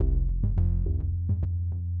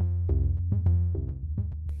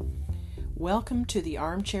Welcome to the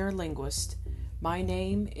Armchair Linguist. My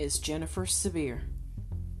name is Jennifer Severe.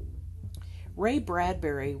 Ray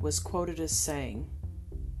Bradbury was quoted as saying,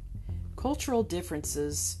 "Cultural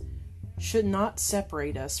differences should not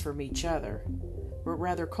separate us from each other, but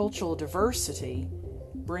rather cultural diversity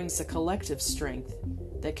brings a collective strength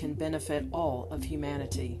that can benefit all of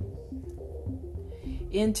humanity."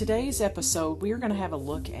 In today's episode, we are going to have a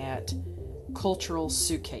look at cultural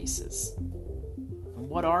suitcases.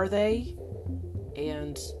 What are they,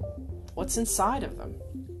 and what's inside of them?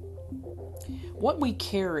 What we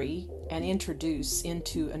carry and introduce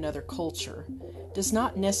into another culture does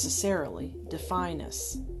not necessarily define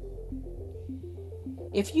us.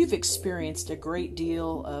 If you've experienced a great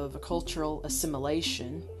deal of cultural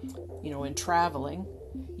assimilation, in traveling,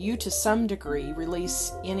 you to some degree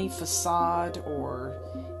release any facade or,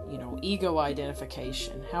 ego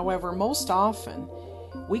identification. However, most often,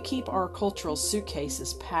 we keep our cultural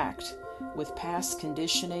suitcases packed with past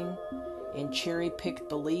conditioning and cherry-picked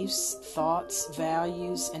beliefs, thoughts,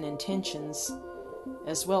 values, and intentions,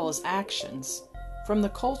 as well as actions from the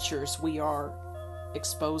cultures we are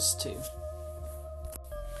exposed to.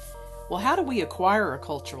 Well, how do we acquire a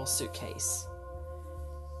cultural suitcase?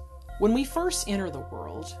 When we first enter the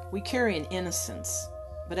world, we carry an innocence,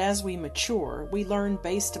 but as we mature, we learn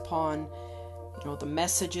based upon the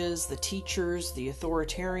messages, the teachers, the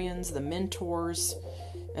authoritarians, the mentors,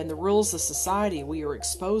 and the rules of society we are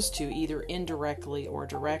exposed to either indirectly or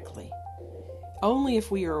directly. Only if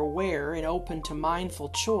we are aware and open to mindful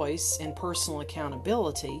choice and personal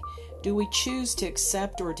accountability do we choose to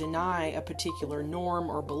accept or deny a particular norm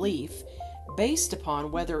or belief based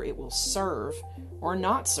upon whether it will serve or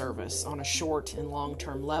not serve us on a short and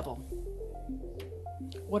long-term level.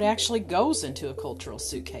 What actually goes into a cultural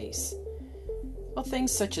suitcase? Well,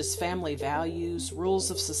 things such as family values,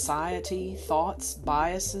 rules of society, thoughts,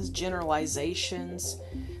 biases, generalizations,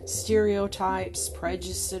 stereotypes,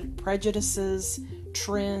 prejudices,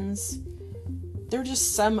 trends. They're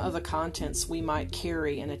just some of the contents we might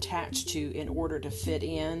carry and attach to in order to fit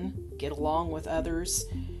in, get along with others,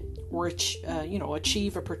 or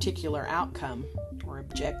achieve a particular outcome or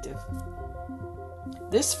objective.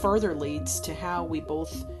 This further leads to how we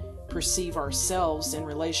both perceive ourselves in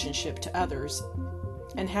relationship to others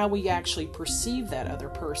and how we actually perceive that other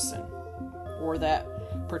person or that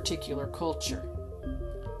particular culture.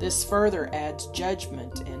 This further adds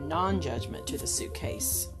judgment and non-judgment to the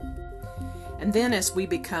suitcase. And then as we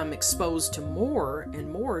become exposed to more and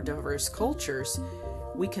more diverse cultures,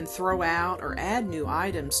 we can throw out or add new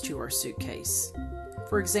items to our suitcase.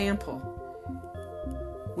 For example,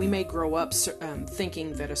 we may grow up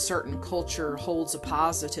thinking that a certain culture holds a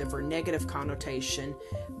positive or negative connotation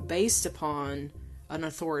based upon an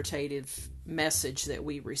authoritative message that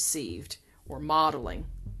we received or modeling.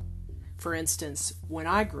 For instance, when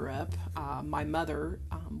I grew up, my mother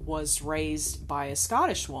was raised by a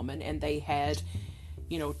Scottish woman, and they had,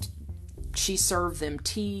 she served them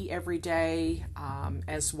tea every day,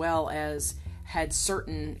 as well as had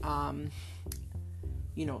certain,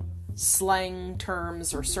 slang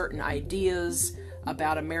terms or certain ideas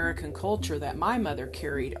about American culture that my mother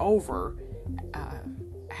carried over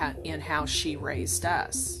in how she raised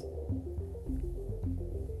us.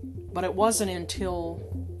 But it wasn't until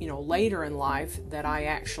later in life that I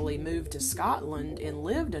actually moved to Scotland and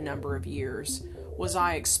lived a number of years was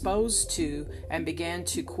I exposed to and began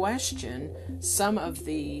to question some of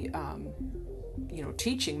the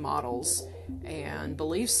teaching models and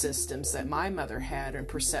belief systems that my mother had and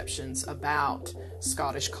perceptions about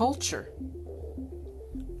Scottish culture.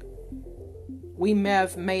 We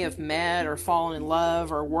may have met or fallen in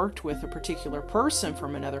love or worked with a particular person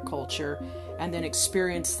from another culture and then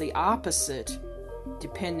experienced the opposite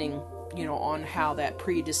depending, on how that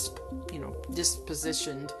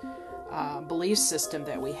dispositioned belief system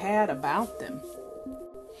that we had about them.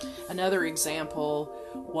 Another example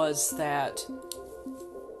was that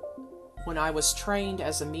when I was trained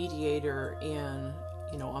as a mediator in,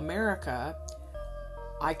 America,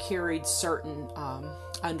 I carried certain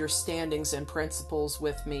understandings and principles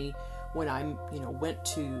with me when I, went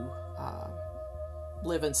to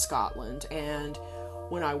live in Scotland, and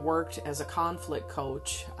when I worked as a conflict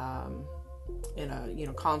coach in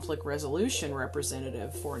a conflict resolution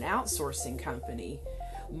representative for an outsourcing company.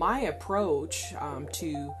 My approach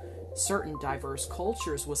to certain diverse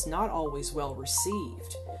cultures was not always well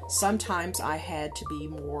received. Sometimes I had to be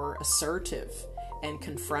more assertive and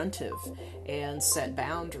confrontive and set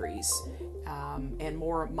boundaries. And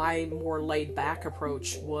my more laid back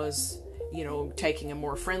approach was, taking a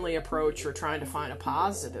more friendly approach or trying to find a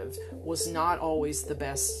positive was not always the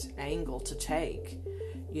best angle to take.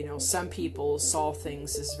 Some people saw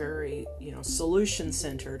things as very, solution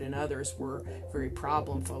centered, and others were very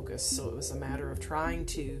problem focused. So it was a matter of trying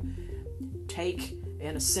to take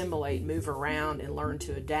and assimilate, move around, and learn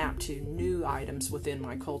to adapt to new items within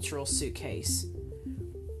my cultural suitcase.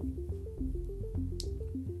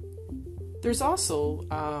 There's also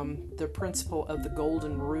the principle of the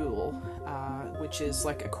Golden Rule, which is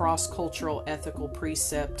like a cross-cultural ethical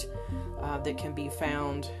precept that can be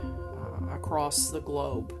found across the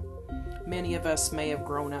globe. Many of us may have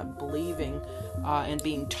grown up believing and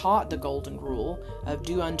being taught the Golden Rule of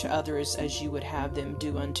do unto others as you would have them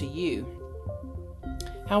do unto you.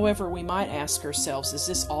 However, we might ask ourselves, is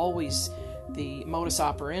this always the modus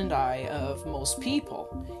operandi of most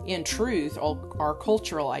people? In truth, our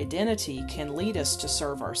cultural identity can lead us to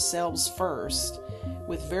serve ourselves first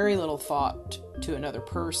with very little thought to another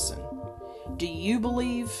person. Do you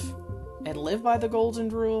believe and live by the Golden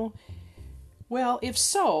Rule? Well, if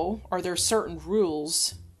so, are there certain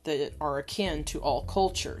rules that are akin to all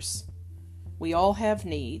cultures? We all have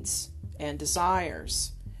needs and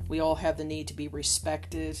desires. We all have the need to be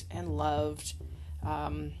respected and loved.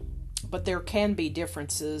 But there can be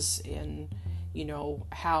differences in,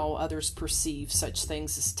 how others perceive such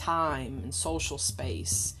things as time and social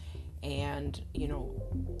space and,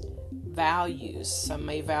 values. Some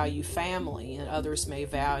may value family and others may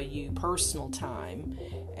value personal time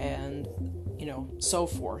and, so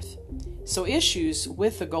forth. So issues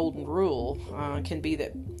with the Golden Rule can be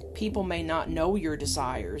that people may not know your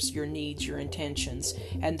desires, your needs, your intentions,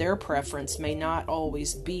 and their preference may not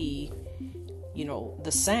always be,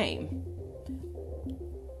 the same.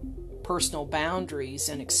 Personal boundaries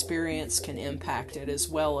and experience can impact it, as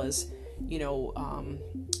well as,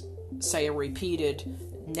 say a repeated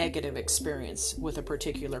negative experience with a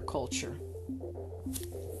particular culture.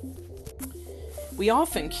 We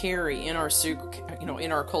often carry in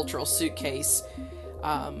our cultural suitcase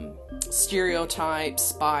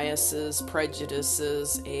stereotypes, biases,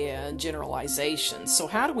 prejudices, and generalizations. So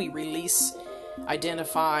how do we release,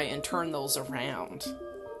 identify, and turn those around?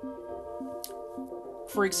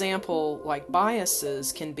 For example, like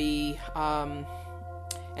biases can be an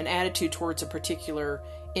attitude towards a particular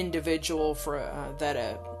individual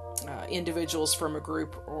individuals from a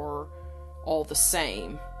group are all the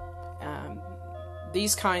same.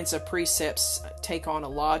 These kinds of precepts take on a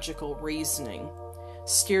logical reasoning.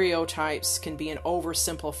 Stereotypes can be an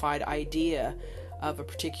oversimplified idea of a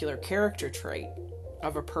particular character trait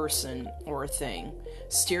of a person or a thing.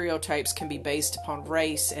 Stereotypes can be based upon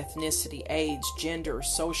race, ethnicity, age, gender,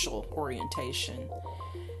 social orientation.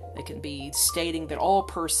 They can be stating that all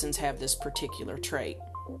persons have this particular trait.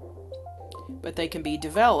 But they can be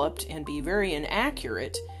developed and be very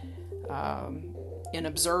inaccurate in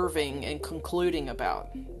observing and concluding about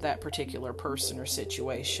that particular person or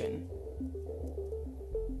situation.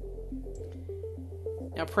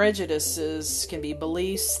 Now, prejudices can be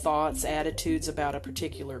beliefs, thoughts, attitudes about a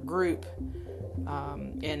particular group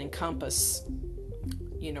and encompass,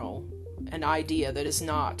 an idea that is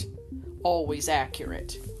not always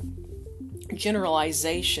accurate.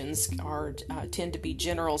 Generalizations tend to be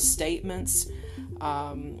general statements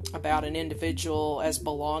about an individual as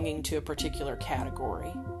belonging to a particular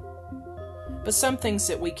category. But some things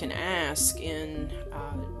that we can ask in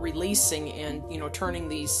releasing and turning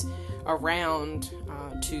these around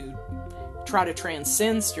to try to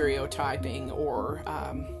transcend stereotyping or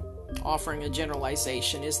offering a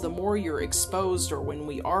generalization is the more you're exposed, or when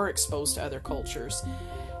we are exposed to other cultures,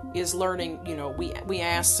 is learning, we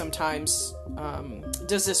ask sometimes,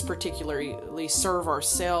 does this particularly serve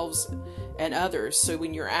ourselves and others? So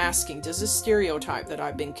when you're asking, does this stereotype that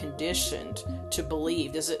I've been conditioned to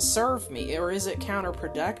believe, does it serve me, or is it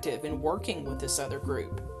counterproductive in working with this other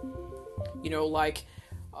group?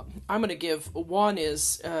 I'm going to give one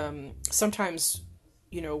is sometimes,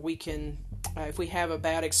 we can, if we have a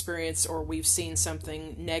bad experience or we've seen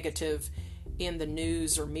something negative in the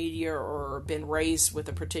news or media or been raised with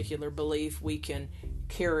a particular belief, we can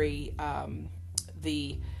carry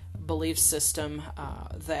the belief system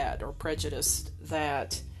or prejudice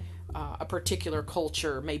that a particular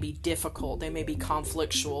culture may be difficult, they may be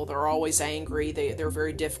conflictual, they're always angry, they're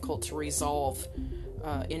very difficult to resolve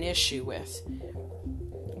an issue with.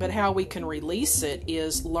 But how we can release it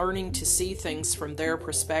is learning to see things from their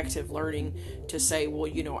perspective, learning to say,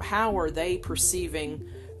 well, how are they perceiving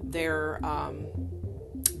their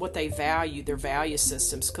what they value, their value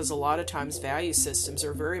systems, because a lot of times value systems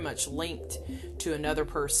are very much linked to another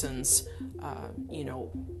person's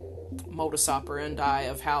modus operandi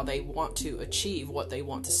of how they want to achieve what they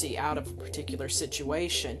want to see out of a particular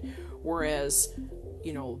situation, whereas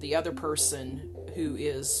the other person who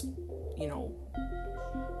is,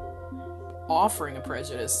 offering a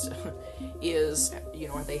prejudice is,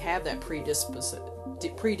 they have that predisposition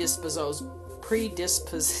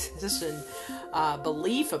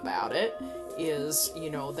belief about it, is,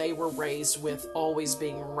 they were raised with always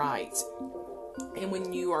being right. And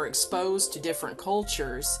when you are exposed to different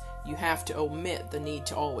cultures, you have to omit the need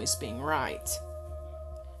to always being right.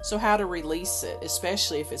 So how to release it,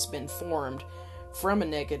 especially if it's been formed from a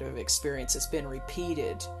negative experience, it's been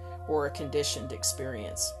repeated, or a conditioned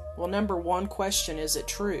experience? Well, number one question, is it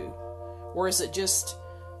true? Or is it just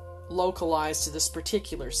localized to this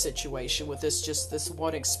particular situation with this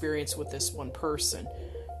one experience with this one person?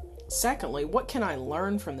 Secondly, what can I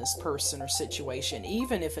learn from this person or situation,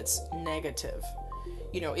 even if it's negative?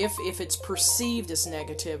 If it's perceived as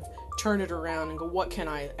negative, turn it around and go, what can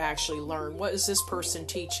I actually learn? What is this person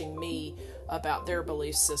teaching me about their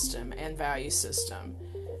belief system and value system?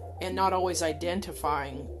 And not always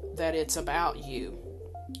identifying that it's about you.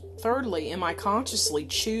 Thirdly, am I consciously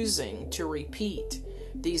choosing to repeat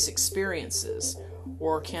these experiences?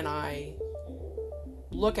 Or can I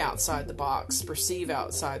look outside the box, perceive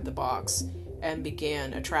outside the box, and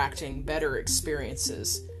begin attracting better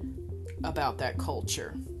experiences about that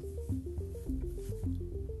culture?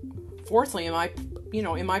 Fourthly,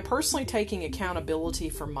 am I personally taking accountability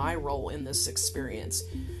for my role in this experience?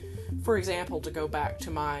 For example, to go back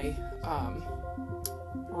to my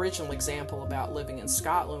original example about living in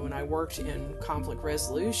Scotland, when I worked in conflict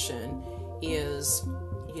resolution, is,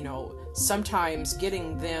 sometimes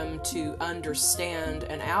getting them to understand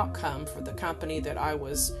an outcome for the company that I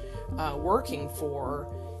was working for.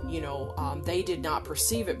 They did not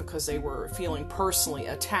perceive it because they were feeling personally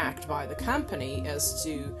attacked by the company as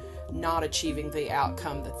to not achieving the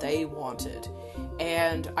outcome that they wanted.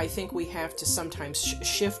 And I think we have to sometimes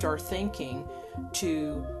shift our thinking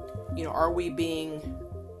to, are we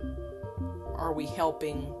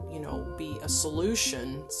helping, be a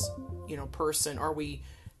solutions, person? Are we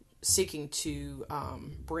seeking to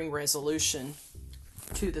bring resolution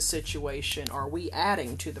to the situation? Are we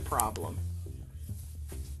adding to the problem?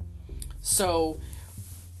 So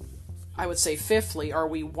I would say, fifthly, are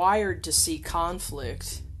we wired to see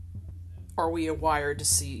conflict? Are we wired to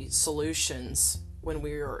see solutions when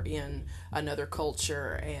we are in another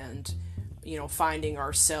culture and, finding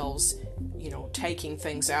ourselves, taking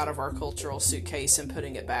things out of our cultural suitcase and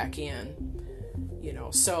putting it back in?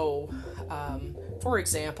 So, for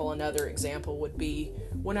example, another example would be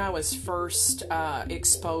when I was first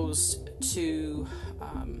exposed to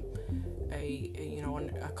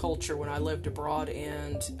a culture when I lived abroad,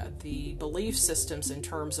 and the belief systems in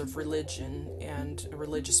terms of religion and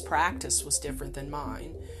religious practice was different than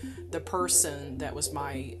mine. The person that was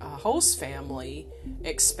my host family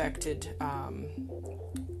expected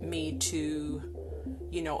me to,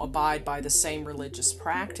 abide by the same religious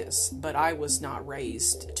practice, but I was not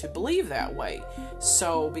raised to believe that way.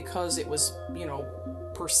 So because it was,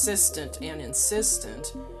 persistent and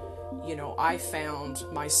insistent, I found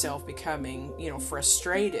myself becoming,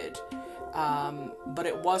 frustrated. But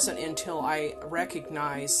it wasn't until I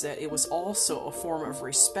recognized that it was also a form of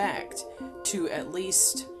respect to at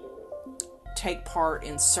least take part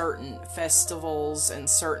in certain festivals and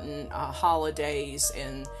certain holidays,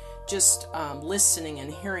 and just listening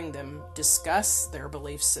and hearing them discuss their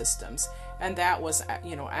belief systems. And that was,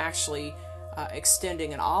 actually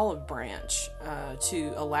extending an olive branch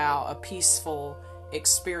to allow a peaceful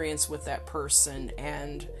experience with that person,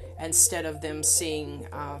 and instead of them seeing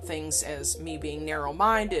things as me being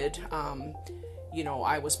narrow-minded,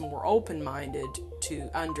 I was more open-minded to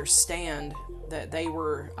understand that they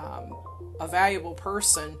were a valuable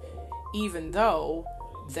person, even though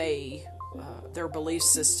their belief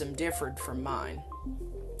system differed from mine.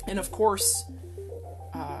 And of course,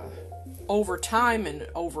 over time and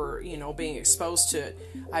over, being exposed to it,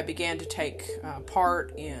 I began to take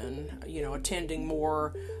part in, attending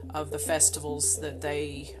more of the festivals that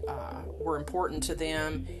they were important to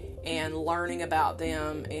them, and learning about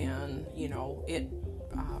them. And,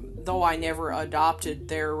 though I never adopted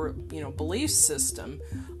their, belief system,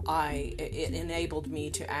 it enabled me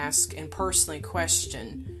to ask and personally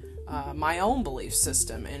question my own belief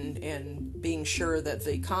system, and being sure that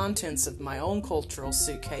the contents of my own cultural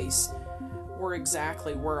suitcase were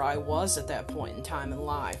exactly where I was at that point in time in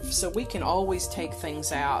life. So we can always take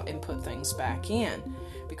things out and put things back in,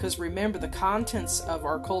 because remember, the contents of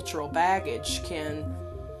our cultural baggage can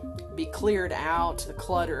be cleared out. The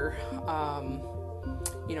clutter,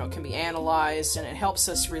 can be analyzed, and it helps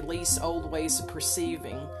us release old ways of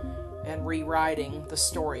perceiving and rewriting the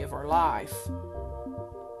story of our life.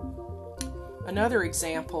 Another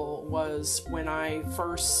example was when I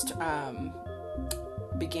first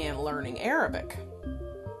began learning Arabic,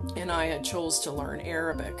 and I had chose to learn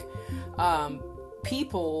Arabic.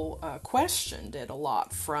 People questioned it a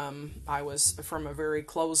lot. I was from a very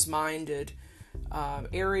close-minded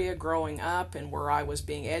area growing up, and where I was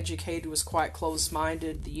being educated was quite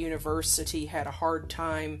close-minded. The university had a hard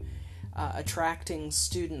time attracting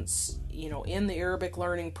students, in the Arabic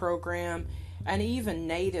learning program, and even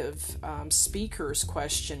native speakers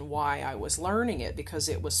questioned why I was learning it, because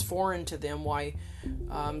it was foreign to them. Why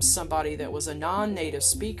somebody that was a non-native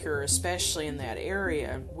speaker, especially in that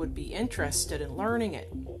area, would be interested in learning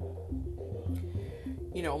it.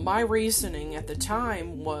 My reasoning at the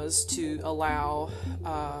time was to allow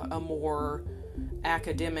a more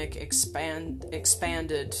academic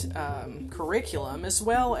expanded curriculum, as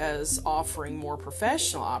well as offering more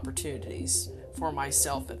professional opportunities for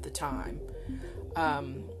myself at the time.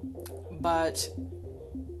 But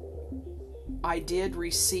I did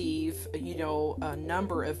receive, a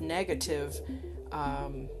number of negative,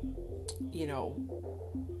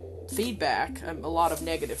 feedback, a lot of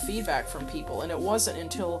negative feedback from people. And it wasn't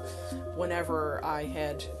until whenever I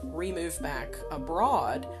had removed back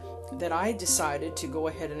abroad that I decided to go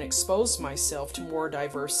ahead and expose myself to more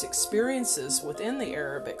diverse experiences within the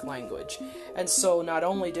Arabic language. And so not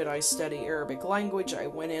only did I study Arabic language, I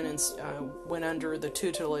went in and went under the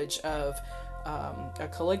tutelage of a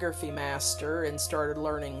calligraphy master and started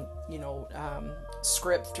learning,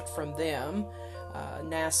 script from them,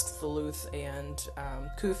 Naskh, Thuluth, and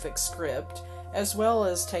Kufic script, as well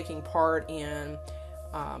as taking part in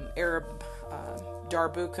Arab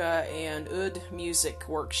darbuka and oud music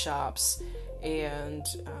workshops and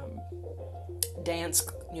dance,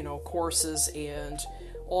 courses, and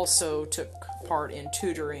also took part in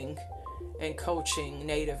tutoring and coaching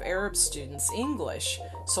native Arab students English.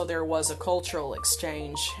 So there was a cultural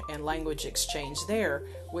exchange and language exchange there,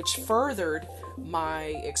 which furthered my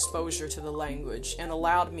exposure to the language and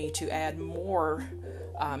allowed me to add more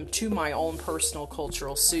to my own personal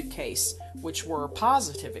cultural suitcase, which were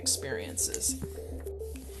positive experiences.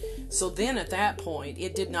 So then at that point,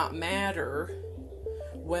 it did not matter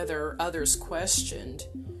whether others questioned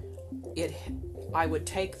it. I would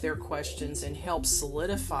take their questions and help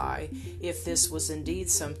solidify if this was indeed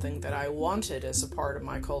something that I wanted as a part of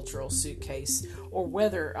my cultural suitcase, or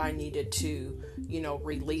whether I needed to,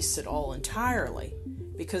 release it all entirely.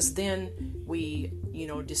 Because then we,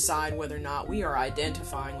 decide whether or not we are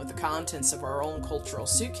identifying with the contents of our own cultural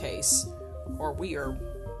suitcase, or we are,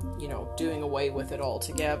 doing away with it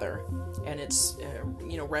altogether. And it's,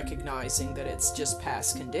 recognizing that it's just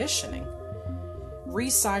past conditioning.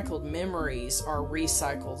 Recycled memories are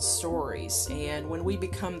recycled stories, and when we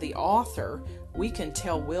become the author, we can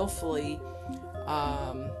tell willfully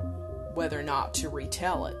whether or not to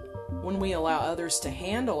retell it. When we allow others to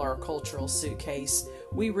handle our cultural suitcase,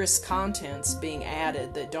 we risk contents being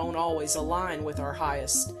added that don't always align with our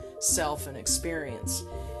highest self and experience.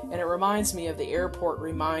 And it reminds me of the airport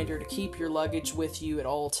reminder to keep your luggage with you at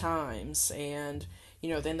all times. And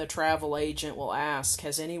then the travel agent will ask,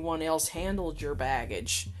 has anyone else handled your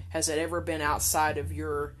baggage? Has it ever been outside of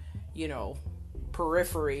your,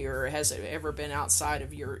 periphery, or has it ever been outside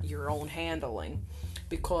of your own handling?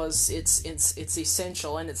 Because it's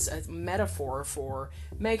essential, and it's a metaphor for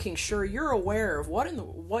making sure you're aware of what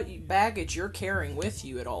baggage you're carrying with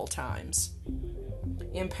you at all times.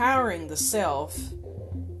 Empowering the self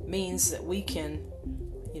means that we can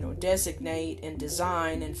designate and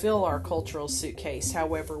design and fill our cultural suitcase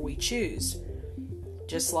however we choose.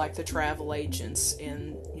 Just like the travel agents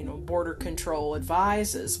and border control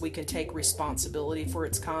advises, we can take responsibility for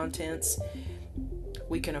its contents.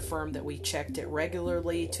 We can affirm that we checked it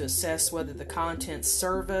regularly to assess whether the contents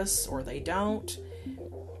serve us or they don't.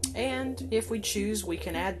 And if we choose, we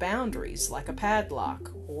can add boundaries like a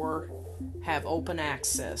padlock, or have open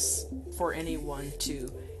access for anyone to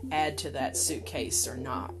add to that suitcase or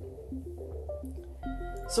not.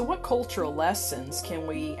 So what cultural lessons can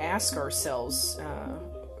we ask ourselves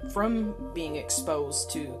from being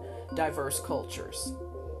exposed to diverse cultures?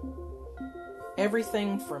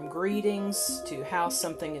 Everything from greetings to how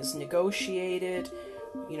something is negotiated,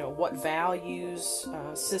 what values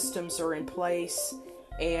systems are in place,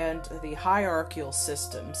 and the hierarchical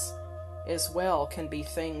systems as well can be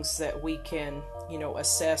things that we can,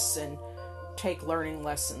 assess and take learning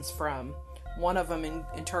lessons from. One of them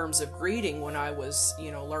in terms of greeting, when I was,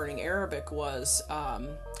 learning Arabic, was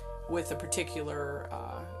with a particular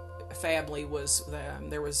family.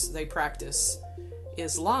 They practice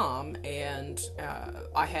Islam, and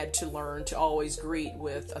I had to learn to always greet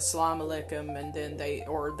with Assalamu alaikum, and then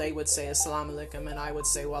they would say Assalamu alaikum, and I would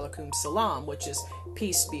say Wa alaikum salam, which is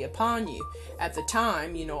peace be upon you. At the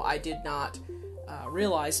time, I did not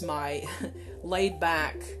realize my laid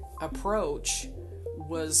back approach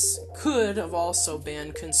could have also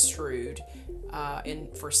been construed,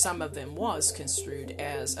 and for some of them was construed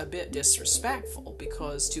as a bit disrespectful,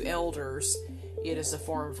 because to elders it is a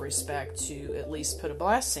form of respect to at least put a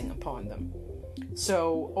blessing upon them.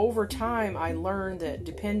 So over time I learned that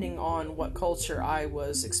depending on what culture I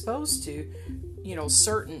was exposed to,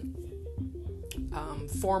 certain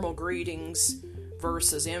formal greetings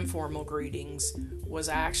versus informal greetings was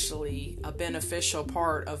actually a beneficial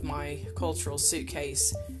part of my cultural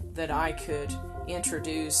suitcase that I could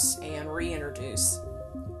introduce and reintroduce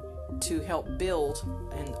to help build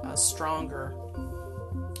a stronger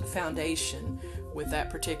foundation with that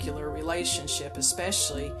particular relationship,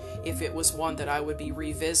 especially if it was one that I would be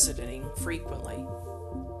revisiting frequently.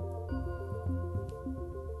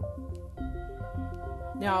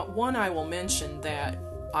 Now, one I will mention that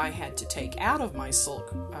I had to take out of my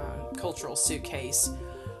cultural suitcase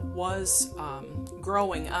was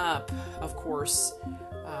growing up. Of course,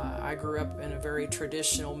 I grew up in a very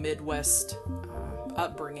traditional Midwest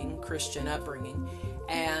upbringing, Christian upbringing,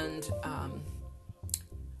 and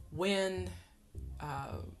when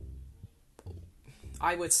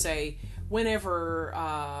I would say whenever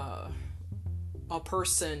a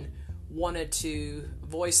person wanted to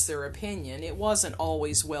voice their opinion, it wasn't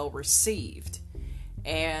always well received.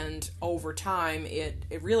 And over time, it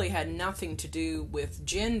really had nothing to do with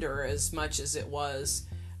gender as much as it was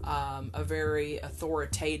a very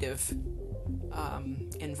authoritative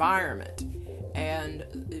environment, and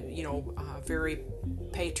very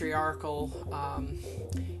patriarchal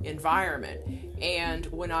environment. And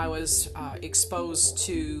when I was exposed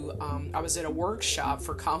to, I was at a workshop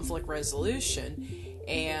for conflict resolution,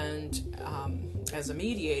 and as a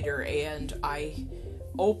mediator, and I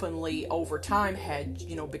openly over time had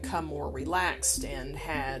become more relaxed and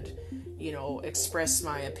had expressed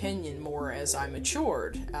my opinion more as I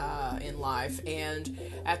matured in life. And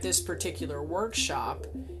at this particular workshop,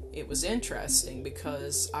 it was interesting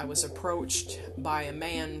because I was approached by a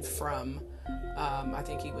man from I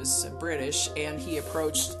think he was British, and he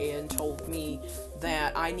approached and told me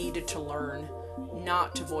that I needed to learn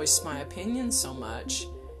not to voice my opinion so much,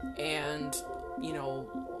 and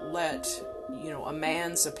let a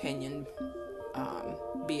man's opinion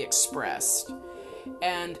be expressed.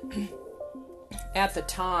 And at the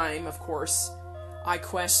time, of course, I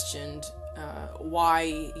questioned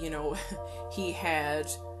why he had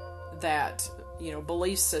that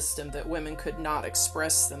belief system that women could not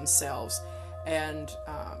express themselves. And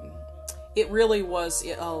it really was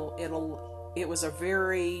it was a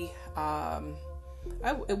very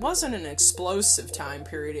it wasn't an explosive time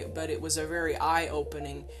period, but it was a very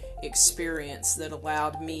eye-opening experience that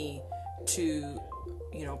allowed me to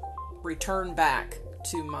return back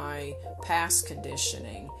to my past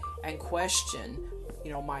conditioning and question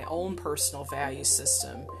my own personal value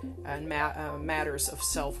system and matters of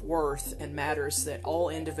self-worth, and matters that all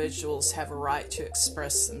individuals have a right to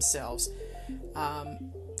express themselves.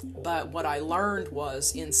 But what I learned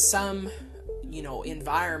was, in some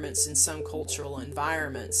environments, in some cultural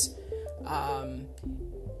environments,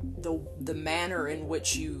 the manner in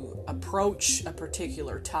which you approach a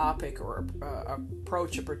particular topic or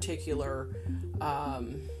approach a particular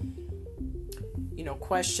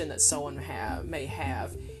question that someone may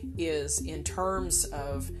have is in terms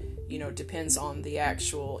of depends on the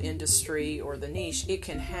actual industry or the niche. It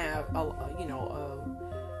can have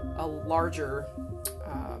a larger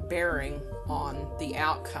bearing on the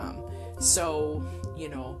outcome. So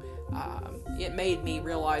it made me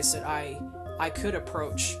realize that I could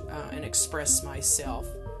approach and express myself,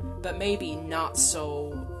 but maybe not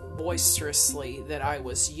so boisterously that I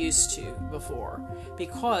was used to before.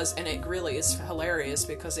 Because, and it really is hilarious,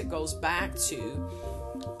 because it goes back to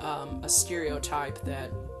a stereotype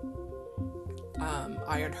that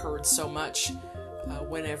I had heard so much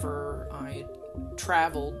whenever I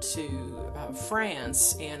traveled to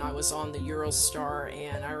France, and I was on the Eurostar,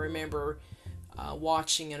 and I remember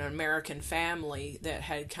watching an American family that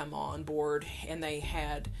had come on board, and they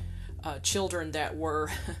had children that were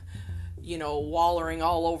wallowing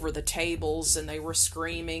all over the tables, and they were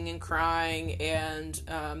screaming and crying, and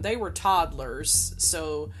they were toddlers,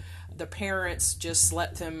 so the parents just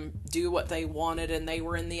let them do what they wanted, and they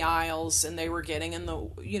were in the aisles, and they were getting in the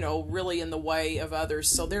really in the way of others.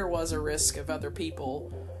 So there was a risk of other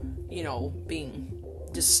people being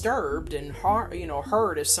disturbed and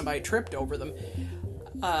hurt if somebody tripped over them.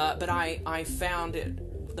 But I found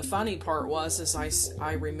it, the funny part was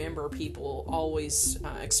I remember people always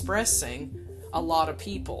expressing, a lot of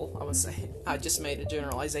people, I would say, I just made a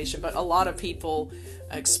generalization, but a lot of people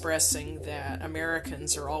expressing that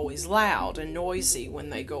Americans are always loud and noisy when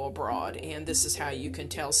they go abroad, and this is how you can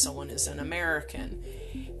tell someone is an American.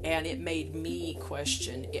 And it made me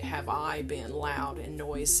question, have I been loud and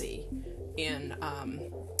noisy in,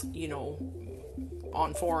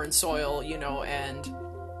 on foreign soil, and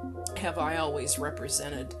have I always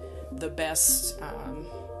represented the best,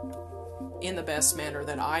 in the best manner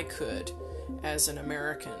that I could as an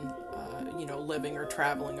American, living or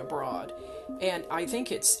traveling abroad. And I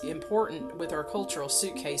think it's important with our cultural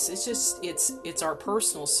suitcase. It's our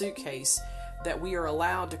personal suitcase that we are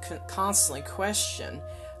allowed to constantly question,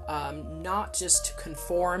 not just to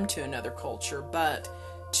conform to another culture, but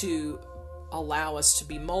to allow us to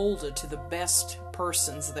be molded to the best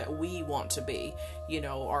persons that we want to be.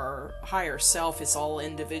 Our higher self is all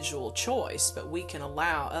individual choice, but we can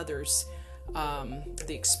allow others,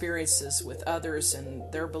 the experiences with others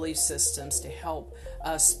and their belief systems, to help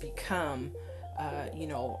us become,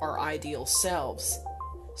 our ideal selves.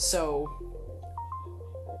 So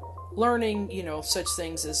learning, such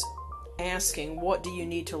things as asking, what do you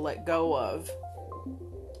need to let go of?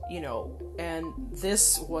 And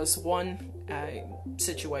this was one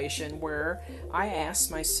situation where I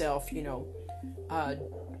asked myself,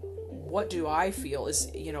 what do I feel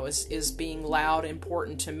is being loud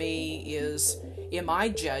important to me? Am I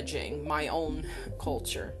judging my own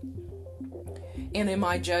culture? And am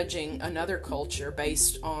I judging another culture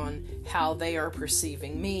based on how they are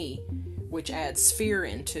perceiving me, which adds fear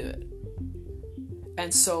into it?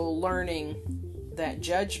 And so learning that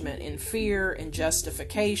judgment and fear and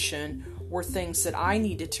justification were things that I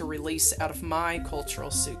needed to release out of my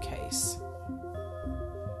cultural suitcase.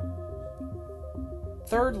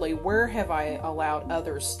 Thirdly, where have I allowed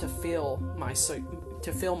others to fill my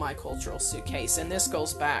cultural suitcase? And this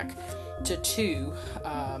goes back to two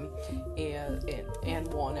and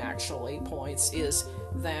one actually points, is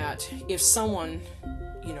that if someone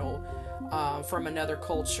from another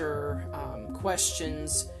culture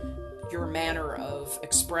questions your manner of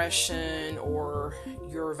expression or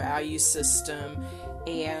your value system,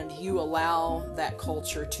 and you allow that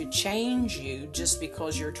culture to change you just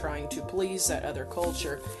because you're trying to please that other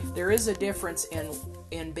culture, there is a difference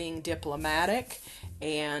in being diplomatic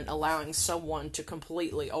and allowing someone to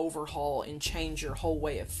completely overhaul and change your whole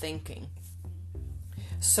way of thinking.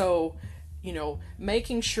 So,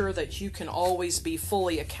 making sure that you can always be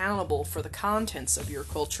fully accountable for the contents of your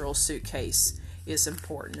cultural suitcase is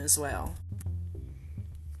important as well.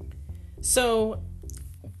 So,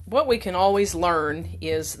 what we can always learn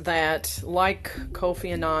is that, like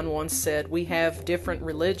Kofi Annan once said, we have different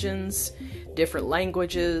religions, different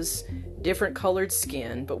languages, different colored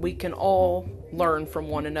skin, but we can all learn from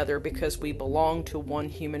one another because we belong to one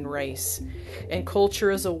human race. And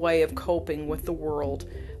culture is a way of coping with the world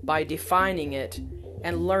by defining it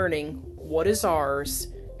and learning what is ours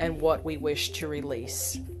and what we wish to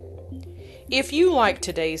release. If you like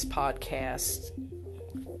today's podcast,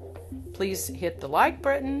 please hit the like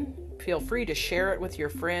button. Feel free to share it with your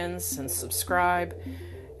friends and subscribe.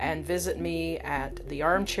 And visit me at The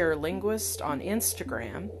Armchair Linguist on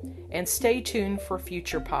Instagram. And stay tuned for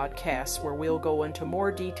future podcasts where we'll go into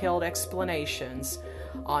more detailed explanations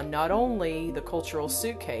on not only the cultural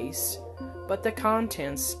suitcase, but the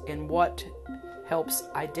contents and what helps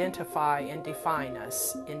identify and define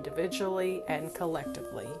us individually and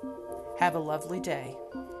collectively. Have a lovely day.